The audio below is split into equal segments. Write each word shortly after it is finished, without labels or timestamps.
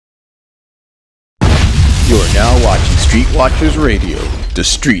are now watching Streetwatchers Radio. The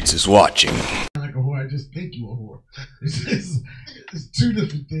streets is watching. Like a whore, I just think you a whore. It's two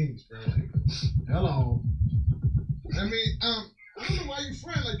different things, bro. Like, hello. I mean, I don't know why you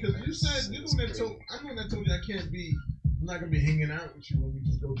friend, like, cause you said I'm the one that told you I'm not gonna be hanging out with you when we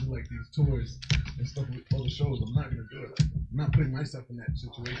just go through like these tours and stuff with all the shows. I'm not gonna do it. Like, I'm not putting myself in that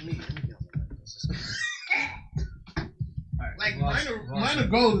situation. Like minor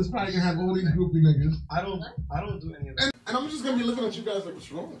goal is probably gonna have all these groupie niggas. I don't do any of that. And I'm just gonna be looking at you guys like,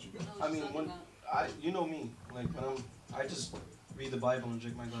 what's wrong with you guys? I mean, you know me, like when I just read the Bible and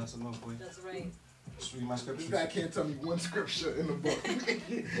drink my glass of milk, boy. That's right. Just read my scriptures. This guy can't tell me one scripture in the book.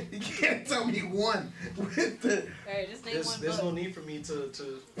 He can't tell me one. With the Alright, just name one there's book. no need for me to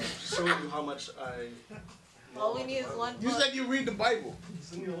show you how much I know. All we need is one book. You said you read the Bible.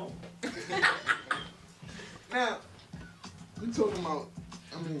 Just leave me alone. Now, we talking about,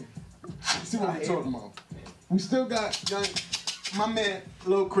 I mean, see what we're talking about. We still got my man,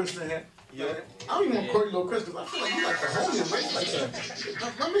 Lil Chris in here. Yeah. I don't even want to call you Lil Chris because I feel like you like the homie, right?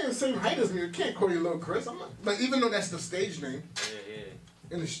 Like my man's the same height as me. You can't call you Lil Chris. I'm not, but even though that's the stage name,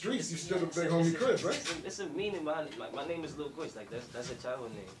 in the streets, you still the big homie Chris, right? It's a meaning behind it. Like, my name is Lil Chris. Like, that's a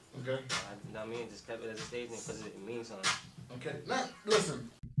childhood name. Okay. I mean, just kept it as a stage name because it means something. Okay. Now, listen.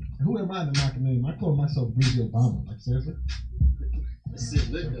 Who am I to knock a name? I call myself Breezy Obama. Like, seriously? That's it,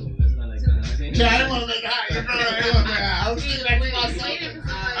 look though. That's not like that. Yeah, I didn't want to make high. I was thinking that to myself.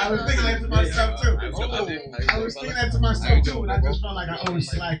 I was thinking that to myself too. I was thinking that to myself too, and I just felt like I always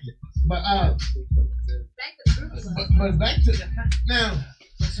slack it. But back to now,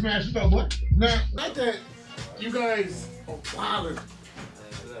 smash the what? Now, not that you guys are wilding.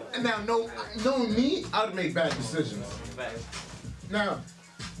 And now, knowing me, I would make bad decisions. Now,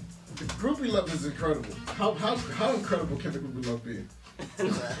 the groupie love is incredible. How incredible can the groupie love be?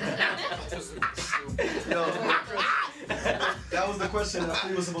 Yo, that was the question that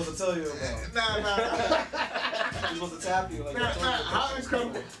we were supposed to tell you about. Nah. We were supposed to tap you like that. How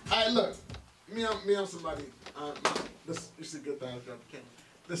incredible. Alright, look. Me, I'm somebody. This is a good thing I dropped the camera.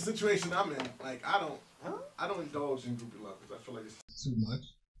 The situation I'm in, like, I don't indulge in groupie love because I feel like it's too much.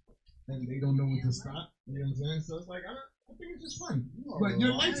 And they don't know when to stop. You know what I'm saying? So it's like, I think it's just fun. But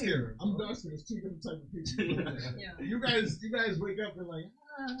you're light skinned. I'm dark skinned. It's two different type of people. Yeah. You guys wake up and like,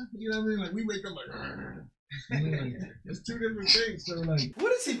 you know what I mean? Like we wake up like, it's two different things. So like,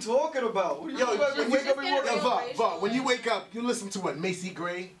 what is he talking about? When you wake up and when you wake up, you listen to what Macy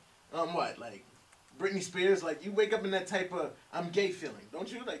Gray, what like Britney Spears. Like you wake up in that type of I'm gay feeling, don't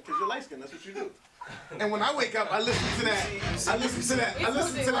you? Like, cause you're light skinned. That's what you do. And when I wake up, I listen to that. I listen to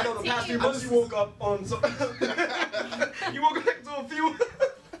the past few months. You woke up on so you woke up next to a few.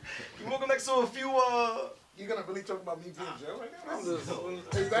 You woke up next to a few. You're gonna really talk about me being in jail right now? Is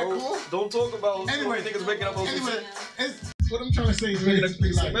that cool? Don't talk about anyway. Niggas waking up on What I'm trying to say is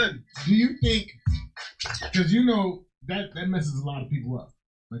basically like, do you think? Because you know that messes a lot of people up.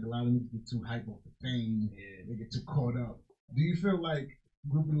 Like a lot of them get too hype off the fame. Yeah. They get too caught up. Do you feel like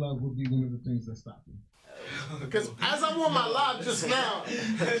groupie love would be one of the things that stop you? Because as I'm on my live just now,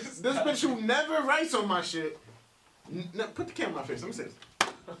 this bitch who never writes on my shit, put the camera on my face, let me say this.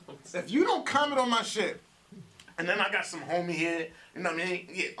 If you don't comment on my shit, and then I got some homie here, you know what I mean?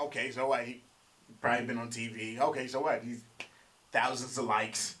 Yeah, okay, so what? He probably been on TV. Okay, so what? He's thousands of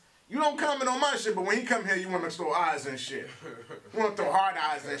likes. You don't comment on my shit, but when he come here, you want to throw eyes and shit. You want to throw hard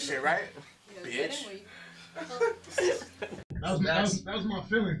eyes and shit, right? Bitch. That was my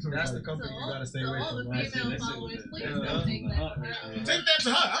feeling to it. That's the company you gotta stay away from. Take that to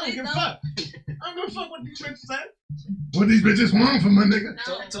her. I don't give a fuck. I don't give a fuck what these bitches say. What these bitches want from my nigga?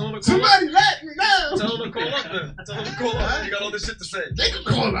 Tell them to somebody let me know. Tell them to call up then. Tell them to call up. You got all this shit to say. They can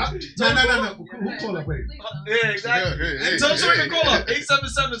call up. No. Who call up? Wait. Yeah, exactly. Hey, tell them so they can call up.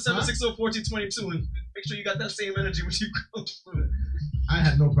 877-760-1422 and make sure you got that same energy when you go through it. I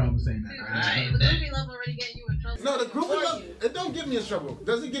have no problem saying that. Right. The groupie love already getting you in trouble. No, the groupie love, it don't get me in trouble.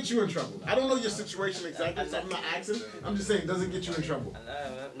 Does it get you in trouble? I don't know your situation exactly, so I'm not asking. I'm just saying, does it get you in trouble?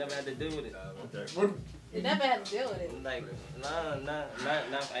 I never had to deal with it. Okay. You never had to deal with it. Like, nah, I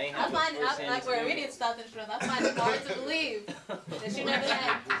ain't I find it, like where we didn't stop the truth, I find it hard to believe that you never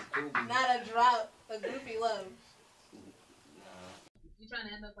had not a drought of groupie love. You trying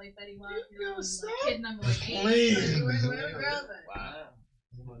to end up like Betty White, you know, like kid number like 8. Where the girls at? Wow.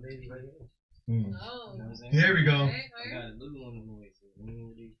 My lady right here. Oh. Here we go. I got a little one in the way.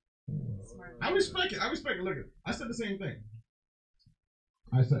 I respect it. Look at it. I said the same thing.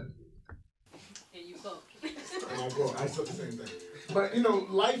 I said. Here you go. I said the same thing. But you know,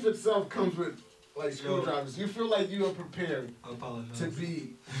 life itself comes with like screwdrivers. You feel like you are prepared to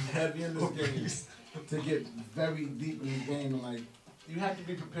be heavy in this game. to get very deep in the game and like you have to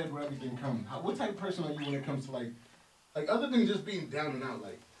be prepared where everything comes. What type of person are you when it comes to like other than just being down and out?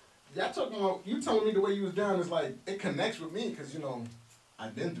 Like y'all talking about you telling me the way you was down is like it connects with me because you know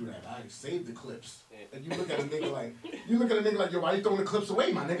I've been through that. I saved the clips. And you look at a nigga like, yo, why you throwing the clips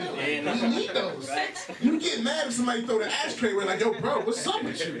away, my nigga? Like, you need those. You get mad if somebody throw the ashtray away, like, yo, bro, what's up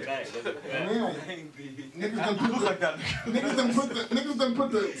with you? Niggas done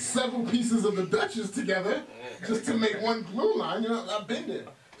put the several pieces of the Duchess together just to make one glue line. You know, I've been there.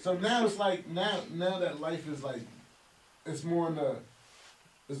 So now it's like, now that life is like, it's more in the,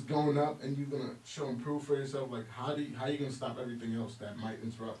 it's going up and you're gonna show and prove for yourself. Like, how you gonna stop everything else that might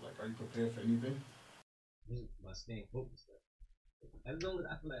interrupt? Like, are you prepared for anything? By staying focused. As long as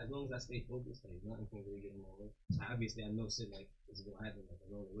I stay focused, like nothing can really get in my way. Obviously, I know shit like it's gonna happen like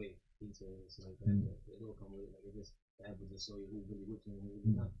along the way. So it's like that, but it'll come with it. Like it just happens to show you who's really with you and who's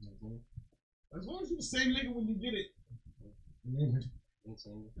really not. You know what I'm saying? As long as you're the same nigga when you get it.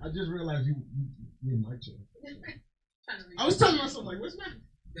 I just realized you in my chair. I was telling myself like, where's my?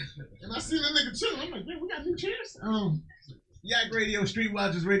 And I seen the nigga chilling. I'm like, man, we got new chairs. Yak Radio,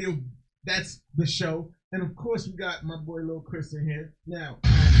 Streetwatchers Radio. That's the show. And of course, we got my boy Lil Chris in here. Now,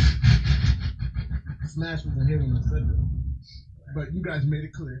 Smash wasn't here when I said that. But you guys made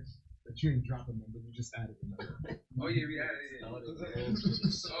it clear that you didn't drop a number, you just added a number. Oh, yeah, we added it.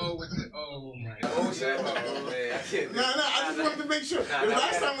 Oh, with the, oh, my God. Oh, shit. Oh, man. I can't. No, I just wanted to make sure.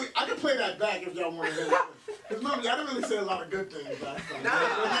 Last time, I can play that back if y'all want to hear it. Because, Mommy, I didn't really say a lot of good things last time.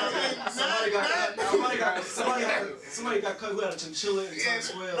 Somebody got cut with a chinchilla and Times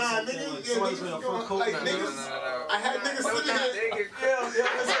Square. Somebody's been a fur coat. I had niggas sitting there.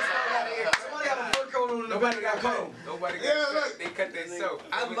 Somebody got a fur coat on and nobody got cut. Nobody got cut. They cut themselves.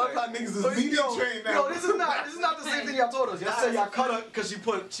 I love how niggas is media trained now. Yo, this is not the same thing y'all told us. Y'all said y'all cut her because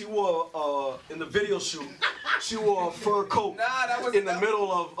she wore in the video shoot. She wore a fur coat in the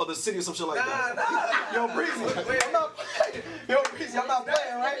middle of the city or some shit like that. Yo, Breezy, I'm not playing. Yo, Breezy, I'm not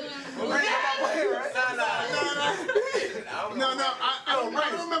playing, right? Breezy, I'm not playing, right? No, I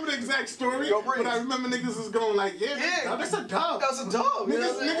don't remember the exact story, but I remember niggas was going like, yeah, that's a dub. That's a dub.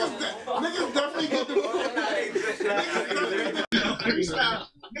 Niggas definitely did the freestyle.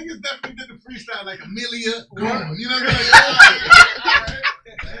 Niggas definitely did the freestyle like Amelia gone. You know what I mean?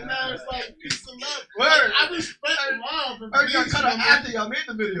 And now it's like peace and love. Like, I respect love. Y'all cut her after y'all made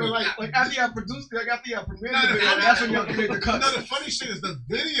the video. Like after y'all produced it, like after y'all premiered the video, that's when y'all made the cut. No, the funny shit is the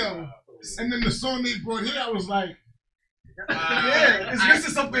video, and then the song they brought here, I was like, yeah, it's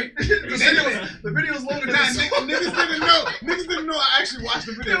missing something. The video's longer than niggas didn't know I actually watched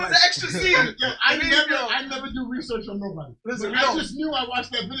the video. It was an extra scene. Yo, I never do research on nobody. Listen, I just knew I watched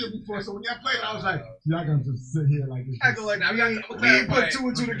that video before, so when y'all played it, I was like, y'all gonna just sit here like this. Acting like we ain't put two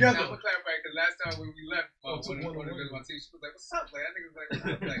and two together. I'm gonna clarify because last time when we left, one of the girls on my team, she was like, "What's up?" Like, that nigga was like,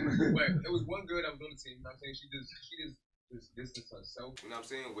 "What?" It was one girl that was on the team. You know what I'm saying? She just distance herself. You know what I'm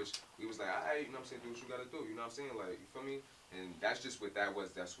saying? Which we was like, "Alright, you know what I'm saying? Do what you gotta do." You know what I'm saying? Like, you feel me? And that's just what that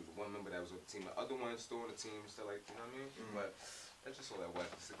was. That's what the one member that was on the team. The other one still on the team and stuff like, you know what I mean? But that's just all that was,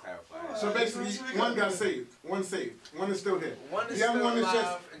 just to clarify. So basically, one got saved. One saved. One is still here. One is the other still one is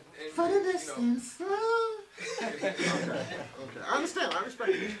alive just for the distance. Okay. I understand. I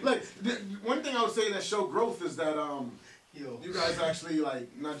respect it. Look, one thing I would say that show growth is that you guys actually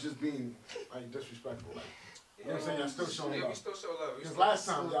like not just being like disrespectful. Like, you know what I'm saying? Y'all still showing love. We still show love. Because last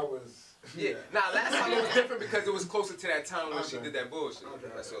time y'all was. Yeah. Nah, last time it was different because it was closer to that time when she did that bullshit.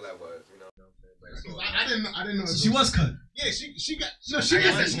 That's all that was, you know. I didn't know. She was cut. Yeah, she got. No, she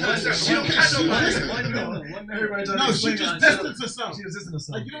got. She don't cut nobody. No, she just distanced herself. She was distancing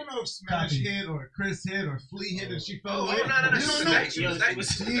herself. Like you don't know if Smash hit or Chris hit or Flea hit and she fell away. No. You don't know. She was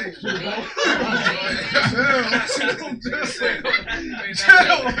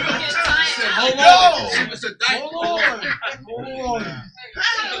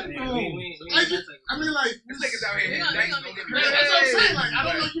I mean, like, this nigga's out here. That's what I'm saying. Like, I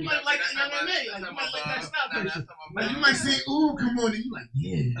don't know. You might like MMA. Like, you might like that style. Like, you might say, "Ooh, come on," and you like,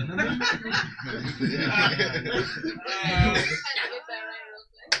 "Yeah."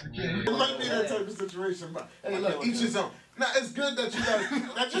 It might be that type of situation, but hey, look, each his own. Now, it's good that you guys.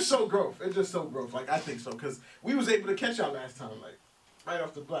 That just showed growth. It just showed growth. Like, I think so, because we was able to catch y'all last time. Like. Right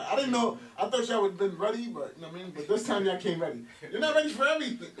off the bat. I didn't know. I thought y'all would have been ready, but you know what I mean. But this time y'all came ready. You're not ready for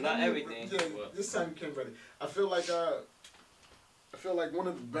everything. Not everything. Yeah, this time you came ready. I feel like one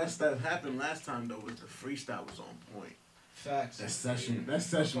of the best that happened last time though was the freestyle was on point. Facts. That session was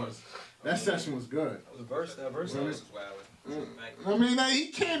good. That verse was wild. I mean, he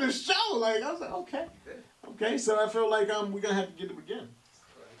came to show. Like I was like, okay. So I feel like we're gonna have to get him again.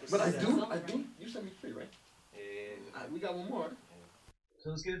 But I do. You sent me 3, right? Yeah. We got one more. So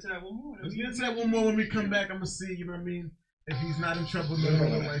let's get into that one more. Let's get into that one more when we come back. I'm gonna see, you know what I mean? If he's not in trouble, no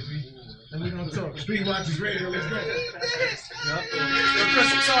more, wifey. And we're gonna talk. Streetwatchers Radio, let's go. Yo,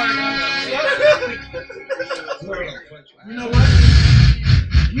 Chris, I'm sorry, man. You know what?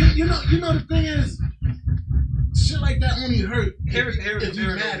 You know the thing is, shit like that only hurt if you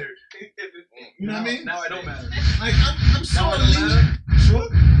mattered. You know what I mean? Now I don't matter. Like I'm so elite. Sure.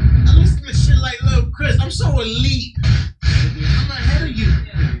 I listen to shit like Lil Chris. I'm so elite. I'm ahead of you.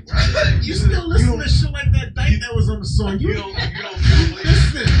 You still listen to shit like that dyke that was on the song. You don't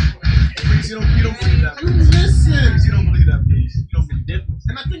listen. You don't believe that. You listen. You don't believe that. You don't believe difference.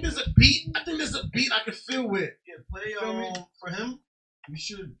 And I think there's a beat. I can feel with. Yeah, play for him. You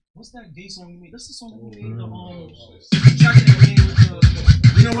should. What's that gay song you made? That's the song you made.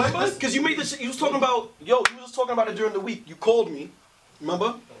 You know what? Because you made this shit. You was talking about, you was talking about it during the week. You called me.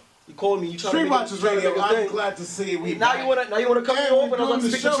 Remember? You called me. You tried to make Streetwatchers Radio. a I'm thing. glad to see we. Now you wanna cut me off and I'm gonna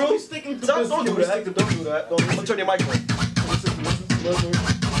speak the truth. Don't do that. Don't do that. I'm gonna turn your mic on.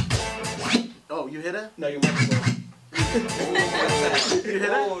 Oh, you hear that? Now your mic is on. You hear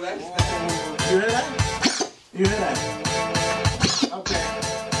that? You hear that? You hear that? Okay.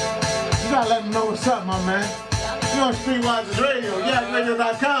 You gotta let them know what's up, my man. You on Streetwatchers Radio,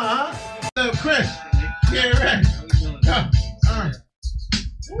 YakRadio.com, huh? Little Chris. Yeah, right.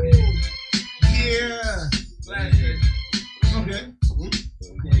 Yeah. Okay.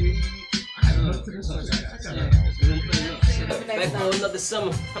 Back for another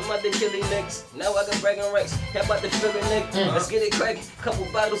summer, I'm out there killing niggas. Now I got bragging rights. How about the feeling nigga? Let's get it cracking. Couple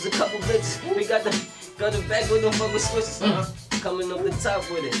bottles, a couple bitches. We got the back with them fucking switches. Coming up the top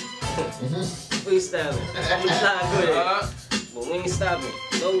with it. Freestyling. I'm alive with it. But we ain't stopping.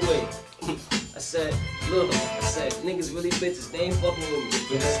 No way. I said, look, niggas really bitches, they ain't fucking with me.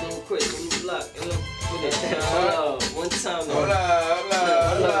 This little Chris, when you block, and look, with it. One time though. I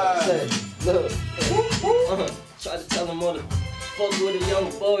said, look, try to tell him all the fuck with a young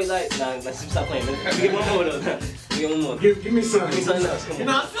boy, like, nah, let's stop playing. Let me get one more though. Give one more. Give me something. Give me something else. Come on. You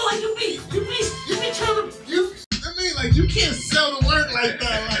know, I feel like you be trying to, I mean, like, you can't sell the work like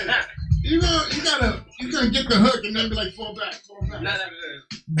that. Like, you gonna get the hook and then be like, fall back. Nah.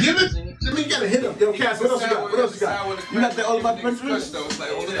 Give it. I mean, you gotta hit him. Yo, Cass, what else you got? What else you got? You got that all about the country? Let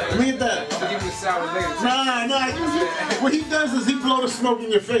me get that. I'm giving the sour later. Nah. What he does is he blow the smoke in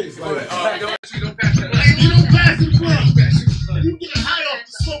your face. Like, You don't pass that. you don't pass it from. You get high off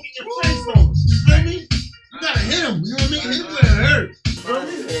the smoke in your face, though. You feel me? You gotta hit him. You know what I mean? Hit him where it hurts. You feel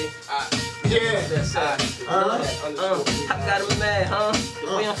me? Yeah. I got him mad, huh?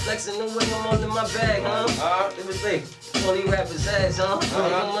 The way I'm flexing, the way I'm on in my bag, huh? Let me think. Only rappers ass, huh?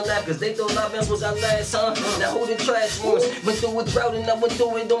 On my lap, cause they thought our best was our last, huh? Now who the trash ones? Went through a drought and I went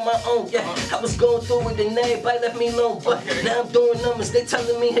through it on my own, yeah. I was going through it and everybody left me alone, but now I'm doing numbers. They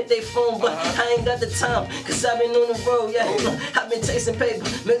telling me hit their phone, but I ain't got the time, cause I've been on the road, yeah. I've been chasing paper,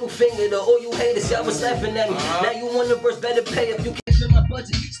 middle finger to all you haters, y'all was laughing at me. Now you want the burst, better pay up. You can't fit my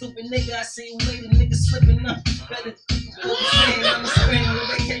budget, stupid nigga. I see you later, niggas slipping up. Better. I'm spraying when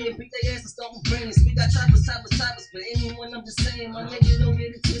they can't beat their ass and start with brains. We got choppers, but anyone I'm just saying, my nigga don't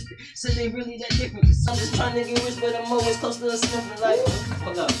get it twisted. Say they really that different, cause I'm just trying to get rich, but I'm always close to a sniffing like,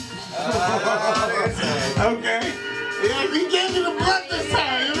 hold up. Okay. Yeah, he gave me the blunt this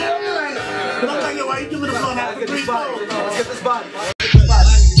time, you know what I mean? But I'm like, yo, why you give me the blunt after 3 balls? Let's get this body. Get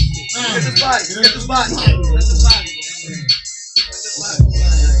this body.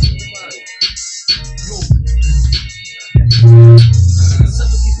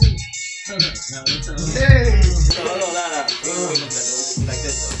 Hey! No. Like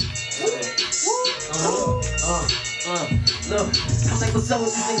this though. Look, I'm like, what's up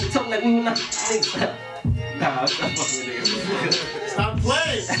with these niggas? Talk like we were not niggas. Nah, stop fucking with niggas. Stop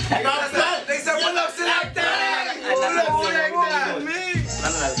playing! Stop playing! They said, what up, selector? What up, selector? Me?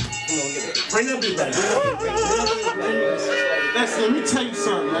 Bring that beat back. Listen, let me tell you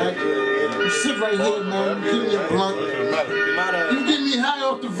something, man. You sit right here, man. You give me a blunt. You get me high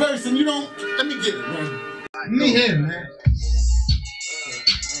off the verse, and you don't. Let me get it, man. Let me hear it, man.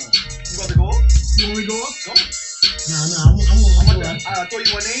 You about to go off? You want me to go up? Go. I'm alright. I throw you a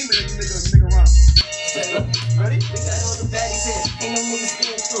name and then you make a round. Ready? We got all the baddies here. Ain't no niggas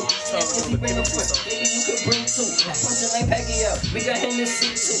getting through. Snatch he bring a foot. Baby, you could bring 2. Punching like Pacquiao. We got him in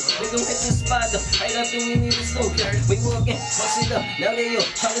C2. We gon' hit the spot up. Right after we need a snoop. We walking, bust it up. Now they up.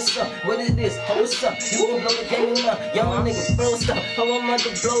 Try to stop. What it is? Oh, what's up? You gon' blow the game up. Young nigga, bro, stop. Oh, I'm about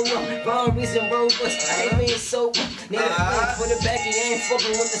to blow up. Wrong reason, robust. I ain't being sober. Need a flame for the back. You ain't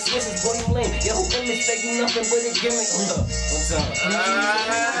fucking with the switches. Boy, you lame. Yo, who image fake you nothing but a gimmick. One time.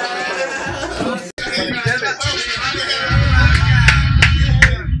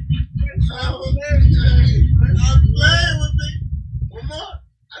 playing with me. One more?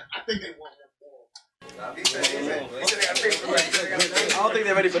 I think they want one more. I don't think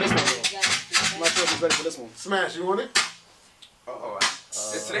they're ready for this one. I'm not sure if he's ready for this one. Smash, you want it?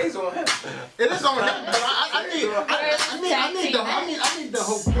 Today's on him. It is on him, but I need the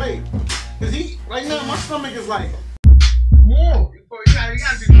whole plate. Cause he right now my stomach is like, whoa. You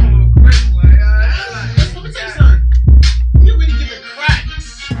gotta be more quick, like. Let me tell you something. He already giving crack.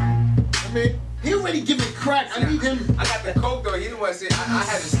 I mean, he already giving crack. I need him. I got the coke though. He didn't want to say. I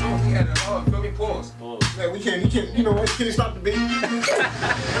had a stroke. He had a feel me pause. Man, we can't. You know what? Can you stop the beat?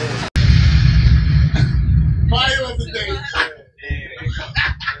 Fire of the day.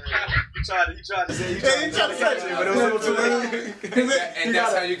 He tried to say it, but it was too late. And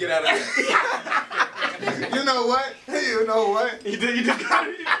that's how you get out of it. You know what? You know what? You did got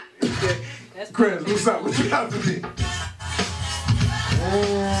it. Chris, what's up? What you got for me?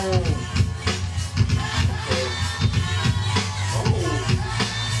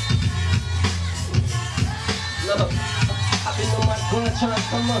 Look, I've been on my grind trying to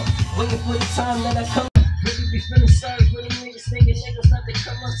come up, waiting for the time that I come up. Really be feeling sorry for them niggas thinking niggas not to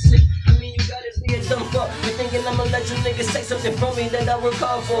come up sick. I mean, you gotta be a dumb fuck. You thinking I'ma let you niggas say something from me that I work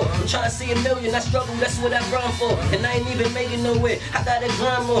hard for. I'm trying to see a million, I struggle, that's what I run for. And I ain't even making nowhere, I gotta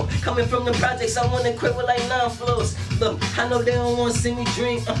grind more. Coming from the projects, I wanna quit with like 9 floors. Look, I know they don't wanna see me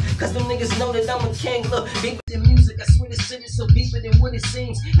dream, cause them niggas know that I'm a king. Look, big with the music, I swear this shit is so deeper than what it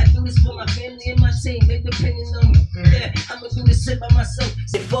seems. I do this for my family and my team, they depending on me. Yeah, I'ma do this shit by myself.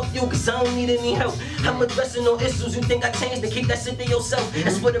 Say fuck you, cause I don't need any help. I'm addressing no issues, you think I changed, then keep that shit to yourself.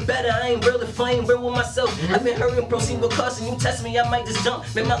 That's for the better, I ain't real if I ain't real with myself. I've been hurting, proceed with caution, you test me, I might just jump.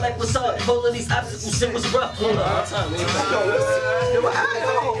 Man, my life was hard, all of these obstacles, shit was rough. Hold on, all time, man.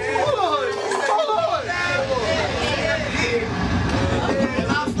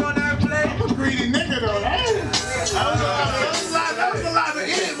 I'm a greedy nigga though. That was a lot of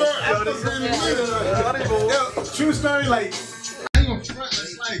it, bro. Yo, true story, like, I ain't gonna front,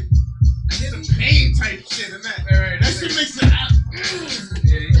 it's like, I did a pain type shit in that. That shit makes it out.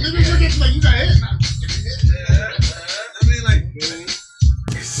 Niggas look at you like, you got hit now. I mean, like,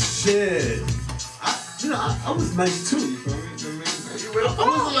 shit. I was nice too, you feel me? I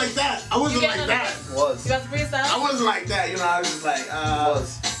wasn't like that. I wasn't like that. You got the freestyle? I wasn't like that, you know, I was just like,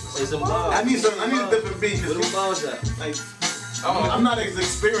 I need a different beat. Like, I'm not as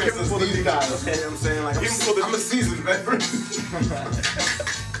experienced as these guys, you know what I'm saying? Like, I'm a seasoned veteran.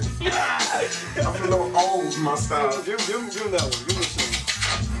 I'm a little old with my style. Give him that one. Give him the shit.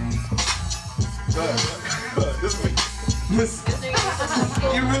 Go ahead. This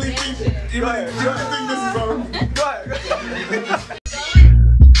You really think this is all? Go ahead.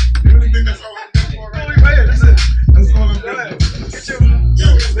 You really think that's all I'm doing for right now? That's it. That's all I'm doing. Yo,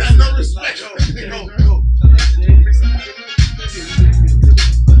 that's no respect. Go.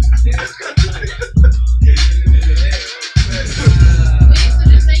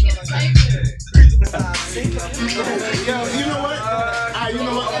 Yo, you know what?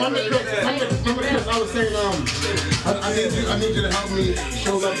 I was saying, I need you to help me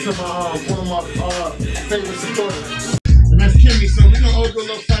show love to my one of my favorite supporters. And that's Kimmy, so we're gonna all do a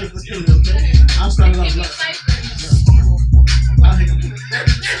little fight for Kimmy, okay? I'll start it off like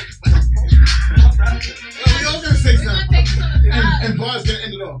we all gonna say something. And Bar's gonna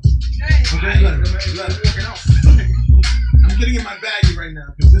end it off. Okay, look. I'm getting in my baggie right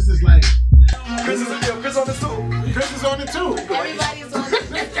now, because this is like Chris on this too. Chris is on it too. Everybody's on it.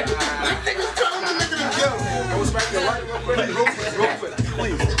 Real quick.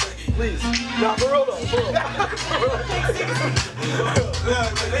 Please. Nah, for real though.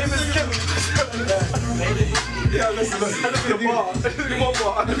 Name is Kimmy. Yeah, listen. One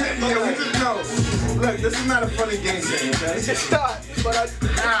bar. Yeah, we just know. Look, this is not a funny game, okay? It's not, but I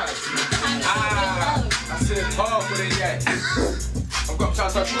said pause for that yet. I'm going to try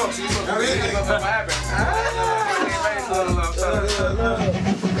to touch you up, so you're supposed to be what happened.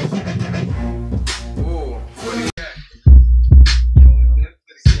 Ooh, 40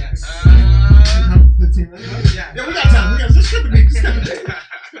 Yeah, we got time. Just cut the beat.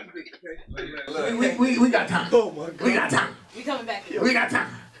 We got time. Oh my God. We got time. We coming back. We got time.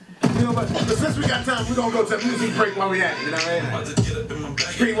 You know what? But since we got time, we're gonna go to a music break while we at it. You know what I mean?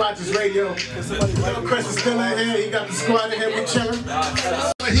 Streetwatchers Radio. Chris is still in here. He got the squad in here. We chilling.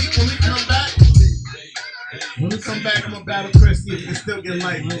 When we come back, I'm gonna battle Chris. See if we can still get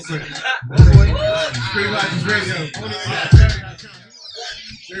light real quick. Streetwatchers Radio.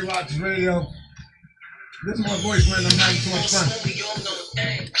 Streetwatchers Radio. This is my voice when I'm having too much fun.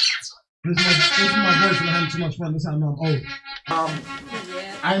 This is my voice and I'm having too much fun. This is how I know I'm old.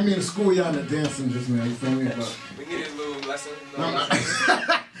 Yeah. I didn't mean to school y'all into dancing just now, you feel me? But We need a little lesson.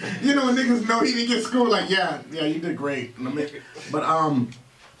 you know when niggas know he didn't get school, like, yeah, you did great. But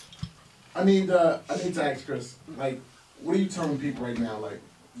I need to ask Chris, like, what are you telling people right now, like,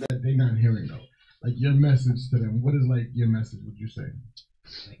 that they not hearing though? Like your message to them, what is like your message, would you say?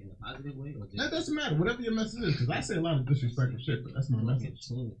 Like in a positive way? Or just That doesn't matter, whatever your message is, because I say a lot of disrespectful shit, but that's my message.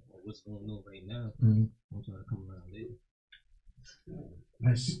 What's going on right now? Mm-hmm. I'm trying to come around later.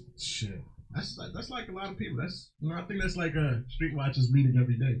 That's shit. That's like a lot of people. I think that's like a Streetwatchers meeting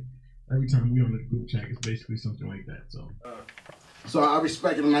every day. Every time we on the group chat, it's basically something like that. So I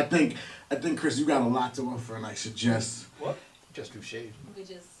respect it, and I think Chris, you got a lot to offer, and I suggest. What? Just do shade. We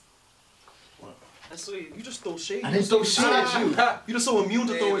just. That's so you just throw shade. I didn't throw shade at you. You're just so immune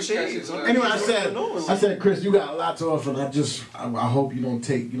to throwing shade. Anyway, I said, Chris, you got a lot to offer, and I hope you don't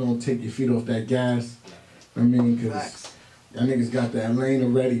take your feet off that gas. I mean, because y'all niggas got that lane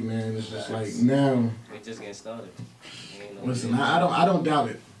already, man. It's just like now. We just getting started. Listen, I don't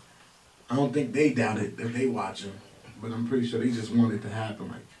doubt it. I don't think they doubt it if they watching, but I'm pretty sure they just want it to happen.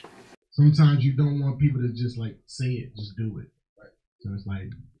 Like sometimes you don't want people to just like say it, just do it. So it's like,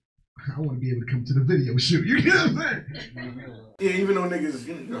 I want to be able to come to the video shoot. You know what I'm saying? Yeah, even though niggas,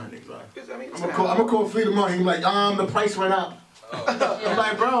 you know how niggas are. I'm gonna call Fleet tomorrow. He's like, the price went up. I'm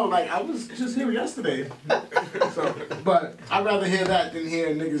like, bro, like I was just here yesterday. But I'd rather hear that than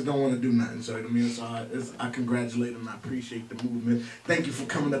hear niggas don't want to do nothing. So I mean, I congratulate them. I appreciate the movement. Thank you for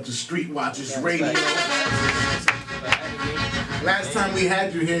coming up to Streetwatchers Radio. Last time we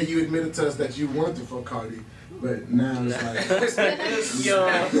had you here, you admitted to us that you wanted to fuck Cardi. But now it's like,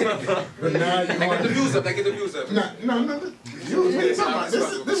 but now you want to get the views up. Get the views up. No.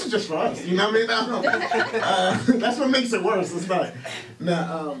 This is just for us. You know what I mean? That's what makes it worse. It's not.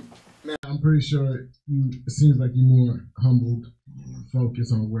 Now, I'm pretty sure it seems like you're more humbled,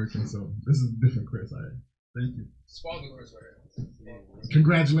 focused on working. So this is a different Chris. Thank you. Sparkle Chris right here.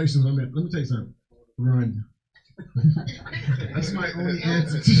 Congratulations on that. Let me tell you something. Run. That's my only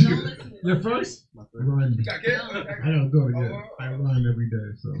answer to you. Your first? Run. I don't do it again. I run every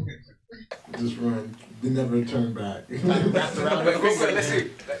day, so just run. They never turn back. Wait, let's see.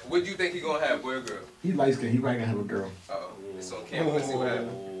 What do you think he gonna have, boy or girl? He light skinned. He probably gonna have a girl. It's on camera. Let's see what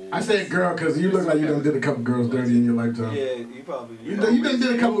happens. I said girl because you look like you done did a couple girls dirty in your lifetime. Yeah, you probably. You done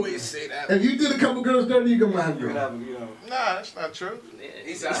did a couple. If you did a couple girls dirty, you gonna have a girl. Nah, that's not true.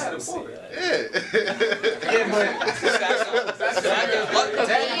 He said I had a boy. Yeah.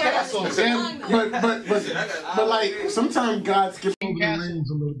 But like sometimes God skips over the reins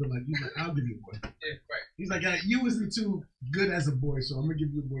a little bit. Like he's like, I'll give you a boy. Yeah, right. He's like, you wasn't too good as a boy, so I'm gonna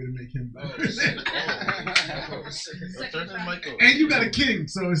give you a boy to make him better. And you got a king,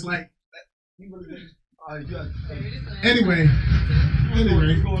 so it's like. Anyway,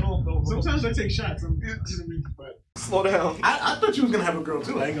 sometimes I take shots. Slow down. I thought you was gonna have a girl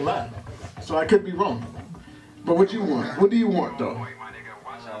too. I ain't gonna lie. So I could be wrong. But what you want? What do you want though?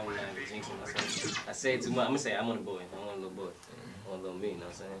 I say it too much. I'm gonna say I want a boy. I want a little boy. I want a little me. You know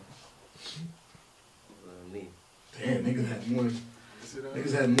what I'm saying? Me. Damn, niggas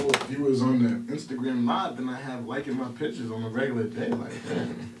had more viewers on the Instagram live than I have liking my pictures on a regular day. Like,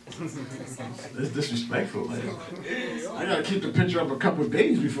 damn. It's disrespectful. Like, I gotta keep the picture up a couple of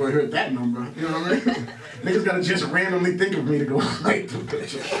days before I hit that number. You know what I mean? Niggas gotta just randomly think of me to go like the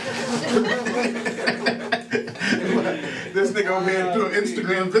picture. This nigga over here threw an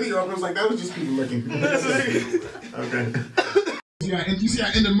Instagram video up and was like, that was just people looking. Okay. Yeah, and you see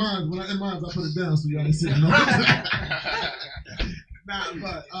I ended mine. When I end mine, I put it down so y'all ain't sitting on it. Nah,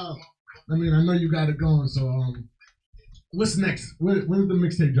 but I mean, I know you got it going. So what's next? When's the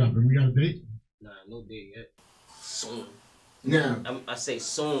mixtape dropping? We got a date? Nah, no date yet. Soon. Yeah. I say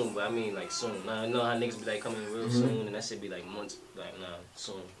soon, but I mean like soon. Now I know how niggas be like coming real soon, and that should be like months. Like nah,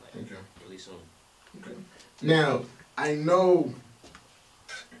 soon. Like really soon. Okay. Now I know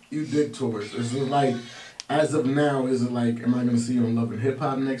you did tours. Is it like? As of now, is it like, am I going to see you on Love and Hip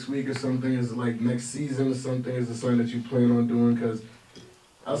Hop next week or something? Is it like next season or something? Is it something that you plan on doing? Because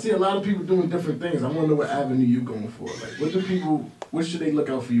I see a lot of people doing different things. I want to know what avenue you going for. Like, what should they look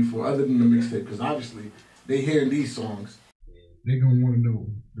out for you for other than the mixtape? Because obviously, they hearing these songs. They're going to want to know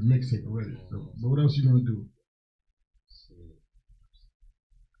the mixtape already. So, but what else you going to do?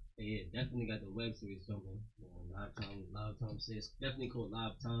 Yeah, definitely got the web series coming. Live Time says definitely called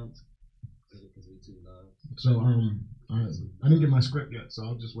Live Times. Because we too long. So I didn't get my script yet, so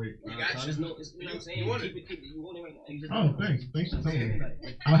I'll just wait. So there's no, it's, you know what I'm saying? You want it right now. You just Oh, thanks for telling me.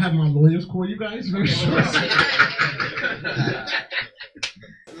 I'll have my lawyers call you guys very short.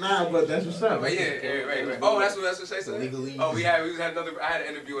 Nah, but that's what's up. But yeah, right. Oh, that's what Shay said. Legally. Oh, we had another. I had an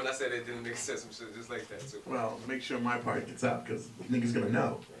interview and I said it didn't make sense. Some shit just like that too. Well, make sure my part gets out because niggas gonna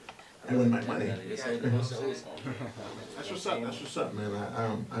know. I win my money. That's what's up. That's what's up, man.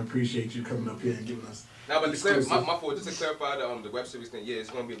 I appreciate you coming up here and giving us. Now, but my fault. Just to clarify the web series thing. Yeah, it's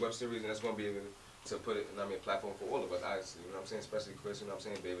gonna be a web series and it's gonna be able to put it. A platform for all of us. Obviously, you know what I'm saying. Especially Chris. You know what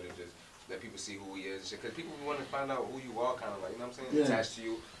I'm saying. Be able to just let people see who he is and shit. Because people want to find out who you are, kind of like, you know what I'm saying. Yeah. Attached to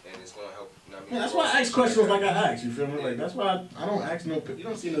you, and it's gonna help. You know what I mean? Yeah, that's why I ask questions like I ask. You feel me? Like that's why I don't ask no. You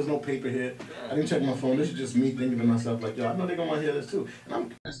don't see there's no paper here. I didn't check my phone. This is just me thinking to myself like, yo, I know they're gonna want to hear this too. And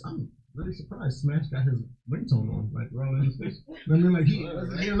I'm really surprised Smash got his ringtone on, like we're all in the station. I mean, like he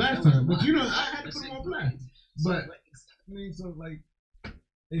wasn't here last time, but you know, I had to put him on blast. But I mean, so like,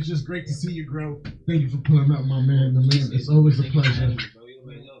 it's just great to see you grow. Thank you for pulling up, my man. I mean, it's always a pleasure.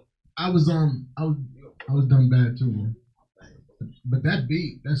 I was done bad too, man. But that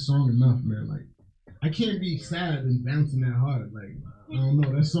beat, that song enough, man. Like, I can't be sad and bouncing that hard. Like, I don't know.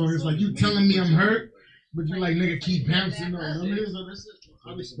 That song is like you telling me I'm hurt, but you like nigga keep bouncing on. I mean, so that's it.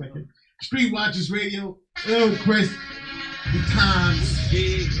 I respect it. Streetwatchers Radio, Ill Chris, the times.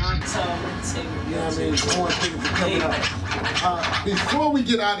 you know what I mean? I want to thank you for coming out. Before we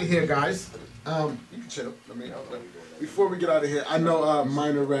get out of here, guys, you can chill. Before we get out of here, I know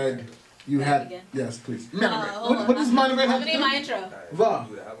Minor Red. You had yes, please. What does Minor Red have to do? my intro. Va,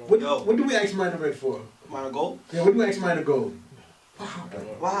 what do we ask Minor Red for? Minor Gold? Yeah, what do we ask Minor Gold?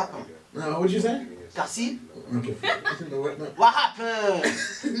 What happened? What'd you say? Gossip? Okay. What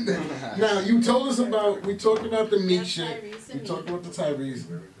happened? Now you told us about we talked about the meat shit. We talked about the Tyrese.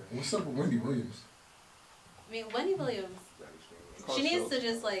 What's up with Wendy Williams? I mean, Wendy Williams. She needs to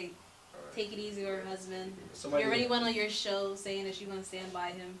just like take it easy with her husband. You already went on your show saying that she's gonna stand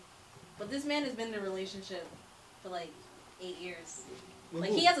by him, but this man has been in a relationship for like 8 years.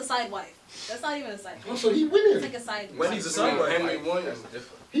 Like he has a side wife. That's not even a side wife. Oh, so he winning. It's like a side wife. Wendy's a side wife. Henry Williams is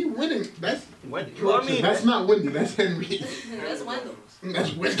different. He winning. That's Wendy. Well, I mean, that's not Wendy. That's Henry. That's Wendell.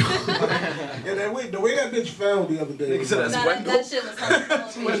 That's Wendell. Yeah, the way that bitch fell the other day. Nigga said that's Wendell. That shit was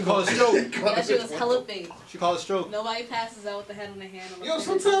hella She called it stroke. That shit was hella fake. She called it stroke. Nobody passes out with the head on the hand. Yo,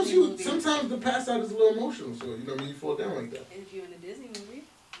 sometimes the pass out is a little emotional, so you know when you fall down like that. If you're in a Disney movie.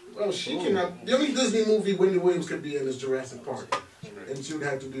 Well, she cannot. The only Disney movie Wendy Williams could be in is Jurassic Park, and she would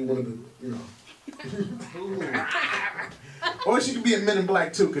have to be one of the, you know. Or she could be in Men in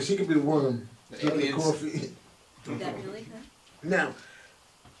Black too, because she could be the worm. The coffee. Definitely. Now,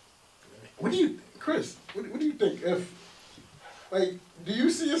 Chris? What do you think if, like, do you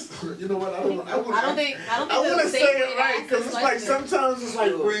see us? You know what? I don't know. I don't think want to say it right because it's like sometimes it's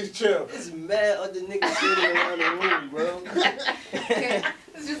like breathe chill. It's mad other niggas sitting around the room, bro.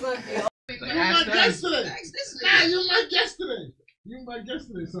 It's just like You're my guest today. Nah, you're my guest today. You're my guest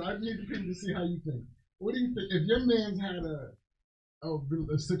today, so I need the people to see how you think. What do you think if your man's had a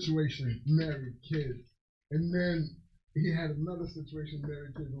situation, married, kids, and then he had another situation,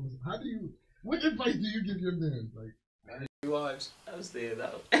 married, kids? What advice do you give your man? Like, Wives, I'm staying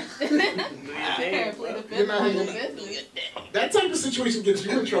out. That type of situation gets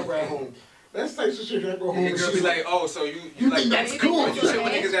you in trouble at home. That's the type of situation I go home. The girl be like, oh, so you think like that's cool? You shit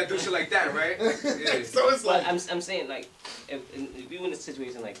with niggas that do shit like that, right? Yeah. So it's like I'm saying like if you in a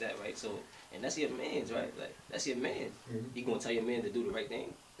situation like that, right? So and that's your man's, right? Like that's your man. You gonna tell your man to do the right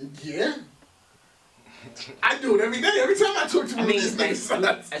thing? Yeah. I do it every day. Every time I talk to one of these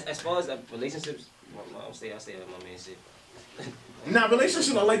niggas. As far as relationships, I stay out of my man shit. Now,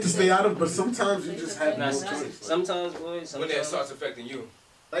 relationship I like to stay out of, but sometimes you just have no choice. Sometimes, boys. When that starts affecting you.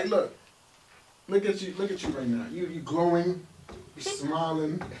 Like, look at you right now. You glowing, you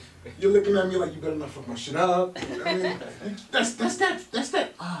smiling. You're looking at me like you better not fuck my shit up. You know what I mean? That's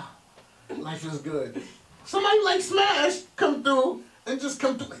that. Life is good. Somebody like Smash come through and just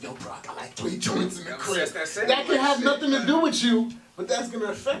come through like, yo, bro, I got like 3 joints in the crib. That can have nothing to do with you, but that's gonna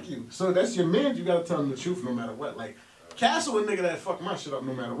affect you. So that's your man. You gotta tell him the truth no matter what. Like, Castle a nigga that fuck my shit up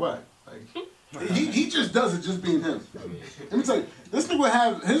no matter what. Like, he just does it just being him. Let me tell you, this nigga would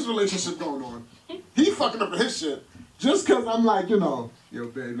have his relationship going on. He fucking up his shit just cause I'm like, you know, yo,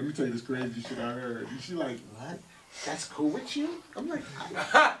 babe, let me tell you this crazy shit I heard. And she like, what? That's cool with you? I'm like,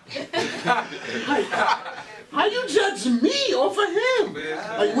 how you judge me off of him?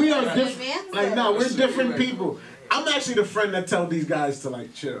 Like, we are different. Like, no, we're different people. I'm actually the friend that tell these guys to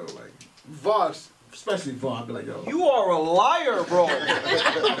like chill. Like, Voss, especially Vaughn, I'll be like, yo. You are a liar, bro. What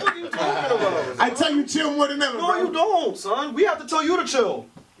are you talking about? you chill more than ever. No, bro. you don't, son. We have to tell you to chill.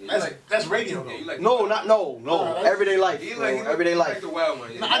 That's radio though. Yeah, you like No, everyday life. He Bro. like Everyday he life. like the wild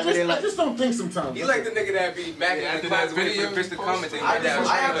one. Nah, Yeah. I just don't think sometimes. He like the nigga that be macking Yeah, in the after class that waiting video for the bitch to comment.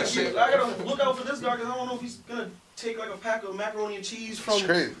 I gotta look out for this guy because I don't know if he's gonna take like a pack of macaroni and cheese from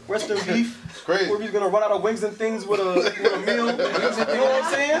crazy. Western Beef, It's crazy. or if he's gonna run out of wings and things with a meal. You know what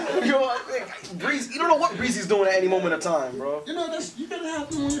I'm saying? You know, like, Breeze, you don't know what Breezy's doing at any moment of time, bro. You know, you gotta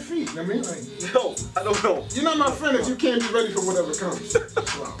have them on your feet. You know what I mean? Like, Yo, I don't know. you're not my friend if you can't be ready for whatever comes.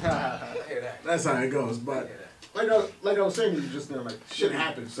 I hear that. That's how it goes. But like I was saying to you just now, like shit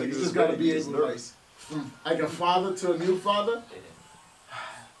happens. So you just gotta be able to, like, from like a father to a new father.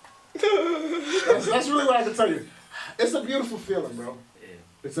 That's really what I can tell you. It's a beautiful feeling, bro. Yeah.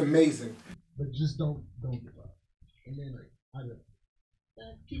 It's amazing. But just don't give up. And then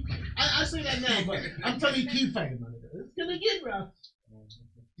I say that now, but I'm telling you, keep fighting, my nigga. It's gonna get rough.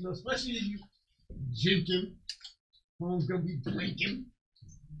 You know, especially if you jinking. Phone's gonna be blinking.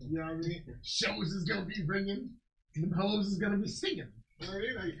 You know what I mean? Shows is gonna be ringing. Them hoes is gonna be singing. You know what I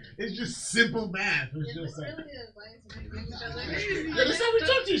mean? Like, it's just simple math. It's just like, yeah, that's how we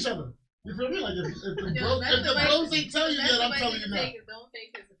talk to each other. You feel me? Like if the bros ain't tell you that, I'm telling you now. Don't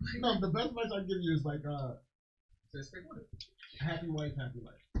take his advice. No, the best advice I give you is like, happy wife, happy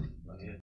life.